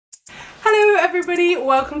everybody,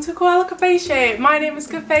 welcome to Koalakefeshe. My name is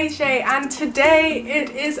Kefeshe and today it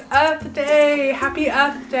is Earth Day. Happy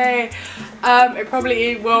Earth Day. It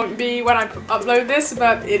probably won't be when I upload this,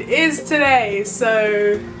 but it is today.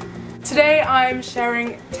 So today I'm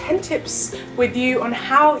sharing 10 tips with you on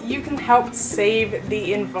how you can help save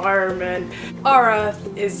the environment. Our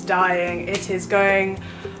Earth is dying. It is going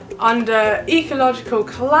under ecological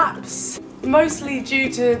collapse, mostly due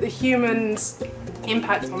to the humans'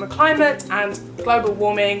 impact on the climate and global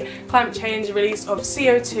warming, climate change, release of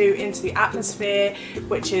CO2 into the atmosphere,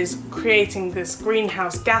 which is creating this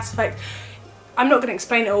greenhouse gas effect. I'm not going to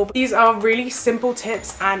explain it all, but these are really simple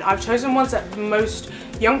tips and I've chosen ones that most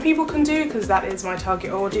young people can do because that is my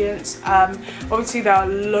target audience. Obviously there are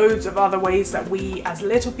loads of other ways that we as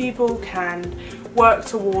little people can work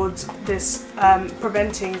towards this,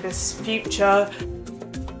 preventing this future.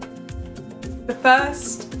 The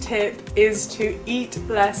first tip is to eat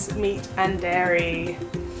less meat and dairy.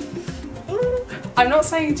 I'm not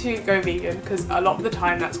saying to go vegan because a lot of the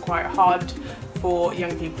time that's quite hard for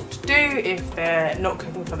young people to do if they're not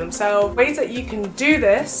cooking for themselves. Ways that you can do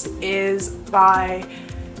this is by,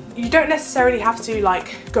 you don't necessarily have to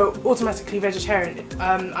like go automatically vegetarian.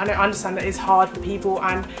 I understand that it's hard for people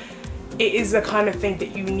and it is the kind of thing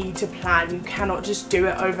that you need to plan. You cannot just do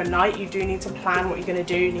it overnight. You do need to plan what you're going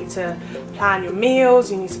to do. You need to plan your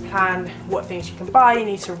meals. You need to plan what things you can buy. You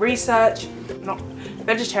need to research, not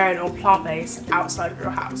vegetarian or plant-based, outside of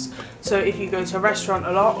your house. So if you go to a restaurant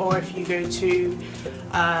a lot, or if you go to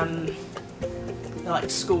like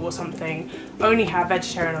school or something, only have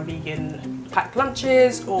vegetarian or vegan packed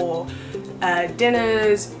lunches or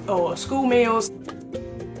dinners or school meals.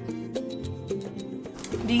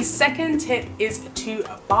 The second tip is to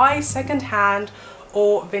buy second-hand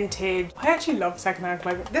or vintage. I actually love second-hand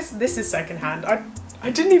clothing. This is second-hand. I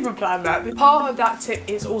didn't even plan that. Part of that tip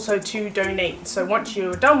is also to donate. So once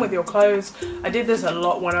you're done with your clothes, I did this a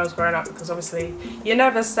lot when I was growing up because obviously you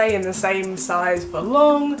never stay in the same size for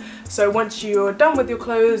long. So once you're done with your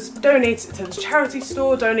clothes, donate it to the charity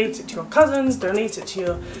store, donate it to your cousins, donate it to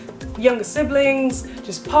your younger siblings,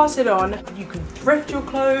 just pass it on. You can thrift your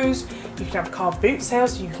clothes, you can have car boot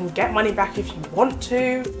sales, so you can get money back if you want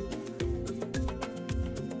to.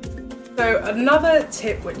 So another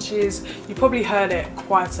tip, which is, you probably heard it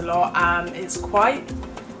quite a lot, it's quite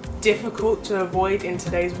difficult to avoid in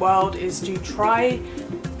today's world, is to try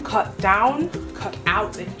cut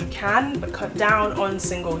out if you can, but cut down on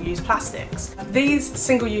single-use plastics. These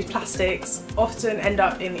single-use plastics often end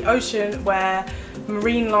up in the ocean where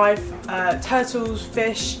marine life, turtles,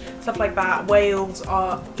 fish, stuff like that, whales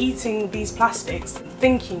are eating these plastics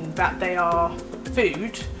thinking that they are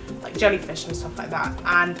food, like jellyfish and stuff like that,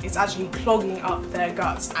 and it's actually clogging up their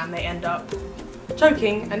guts and they end up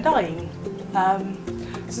choking and dying.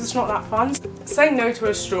 So it's not that fun. Saying no to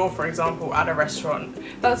a straw, for example, at a restaurant,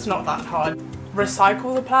 that's not that hard.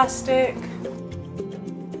 Recycle the plastic.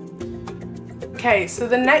 Okay, so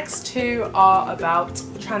the next two are about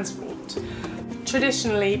transport.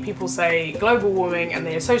 Traditionally, people say global warming and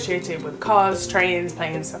they associate it with cars, trains,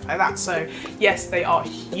 planes, stuff like that. So yes, they are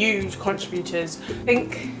huge contributors.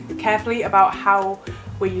 Think carefully about how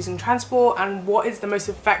we're using transport and what is the most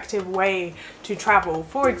effective way to travel.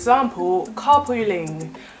 For example,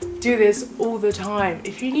 carpooling. Do this all the time.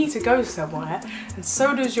 If you need to go somewhere and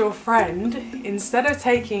so does your friend, instead of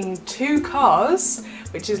taking 2 cars,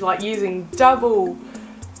 which is like using double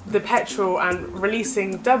the petrol and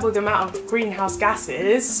releasing double the amount of greenhouse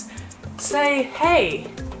gases, say, hey,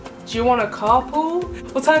 do you want a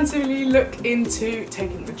carpool? Alternatively, look into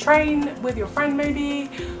taking the train with your friend maybe,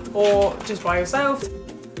 or just by yourself.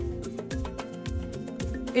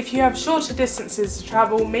 If you have shorter distances to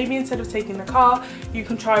travel, maybe instead of taking the car, you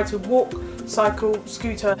can try to walk, cycle,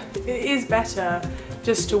 scooter. It is better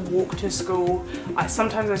just to walk to school.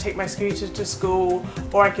 Sometimes I take my scooter to school,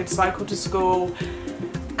 or I could cycle to school.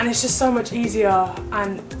 And it's just so much easier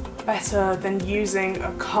and better than using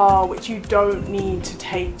a car which you don't need to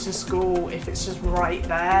take to school if it's just right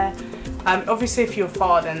there. Obviously if you're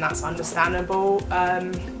far, then that's understandable.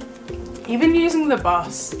 Even using the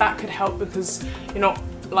bus, that could help because you're not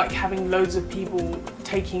like having loads of people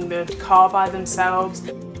taking the car by themselves.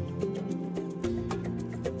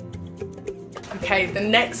 Okay, the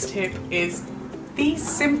next tip is the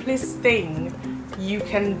simplest thing you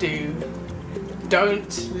can do.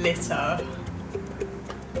 Don't litter.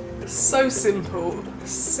 So simple,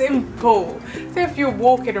 simple. So if you're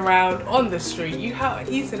walking around on the street, you have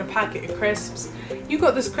eaten a packet of crisps, you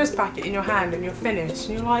got this crisp packet in your hand and you're finished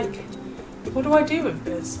and you're like, what do I do with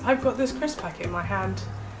this? I've got this crisp packet in my hand.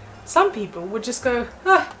 Some people would just go,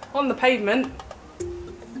 on the pavement.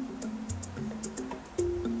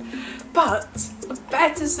 But a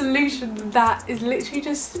better solution than that is literally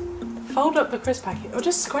just fold up the crisp packet, or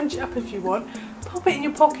just scrunch it up if you want. Pop it in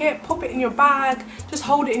your pocket, pop it in your bag, just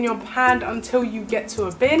hold it in your hand until you get to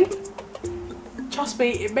a bin. Trust me,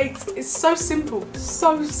 it's so simple,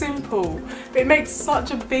 but it makes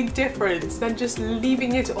such a big difference than just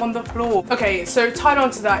leaving it on the floor. Okay, so tied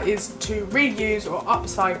on to that is to reuse or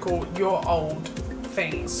upcycle your old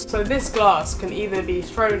things. So this glass can either be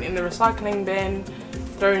thrown in the recycling bin,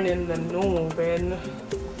 thrown in the normal bin,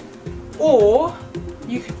 or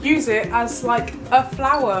you could use it as like a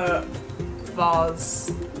flower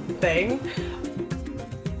vase thing.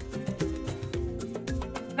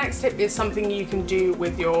 Next tip is something you can do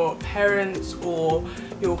with your parents or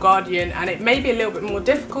your guardian, and it may be a little bit more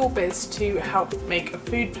difficult, but it's to help make a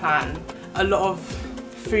food plan. A lot of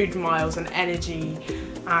food miles and energy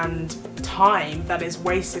and time that is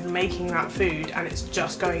wasted making that food, and it's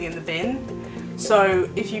just going in the bin. So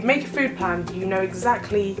if you make a food plan, you know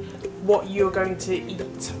exactly what you're going to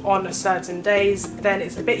eat on certain days, then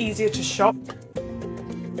it's a bit easier to shop.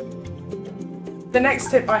 The next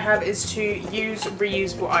tip I have is to use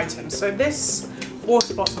reusable items. So this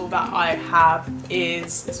water bottle that I have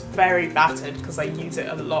is very battered because I use it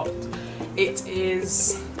a lot. It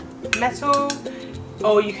is metal,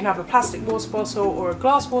 or you can have a plastic water bottle or a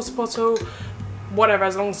glass water bottle, whatever,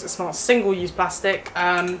 as long as it's not single-use plastic.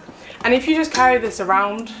 And if you just carry this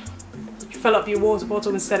around, you fill up your water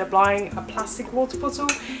bottle instead of buying a plastic water bottle,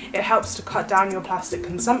 it helps to cut down your plastic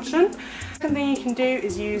consumption. The second thing you can do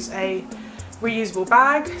is use a reusable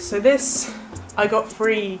bag. So this I got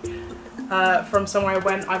free from somewhere I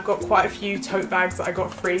went. I've got quite a few tote bags that I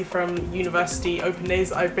got free from university open days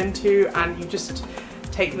that I've been to, and you just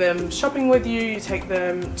take them shopping with you, you take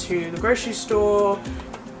them to the grocery store.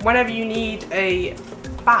 Whenever you need a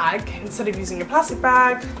bag, instead of using a plastic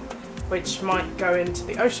bag, which might go into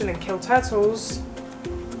the ocean and kill turtles,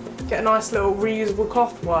 get a nice little reusable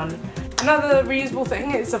cloth one. Another reusable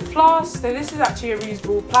thing is a flask. So this is actually a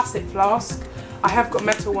reusable plastic flask. I have got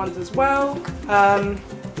metal ones as well.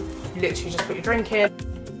 You literally just put your drink in.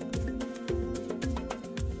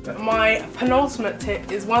 But my penultimate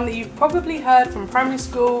tip is one that you've probably heard from primary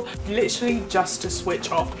school, literally just to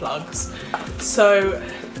switch off plugs. So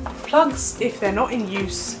plugs, if they're not in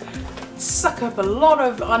use, suck up a lot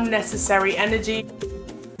of unnecessary energy.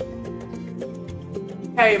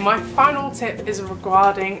 Okay, my final tip is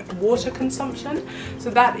regarding water consumption. So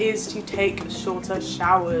that is to take shorter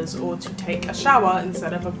showers, or to take a shower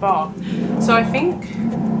instead of a bath. So I think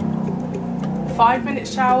 5-minute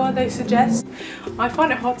shower they suggest. I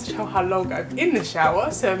find it hard to tell how long I'm in the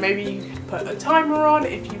shower, so maybe you can put a timer on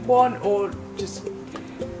if you want, or just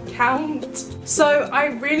count. So I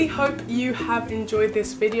really hope you have enjoyed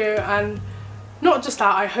this video, and not just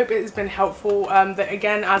that, I hope it has been helpful. That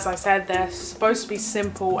again, as I said, they're supposed to be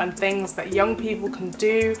simple and things that young people can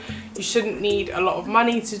do. You shouldn't need a lot of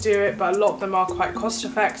money to do it, but a lot of them are quite cost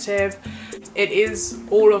effective. It is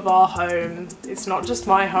all of our home. It's not just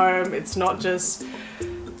my home, it's not just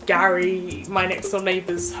Gary, my next door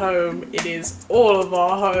neighbour's home. It is all of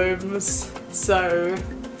our homes. So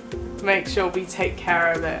make sure we take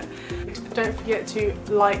care of it. Don't forget to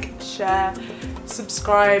like, share,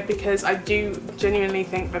 subscribe, because I do genuinely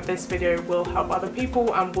think that this video will help other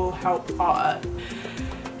people and will help our earth.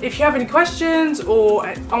 If you have any questions, or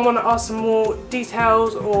I want to ask some more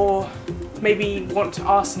details, or maybe want to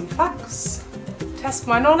ask some facts, test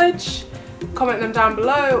my knowledge, comment them down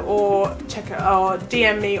below, or check it or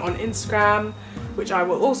DM me on Instagram, which I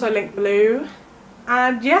will also link below.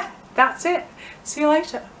 And yeah, that's it. See you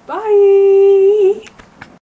later. Bye.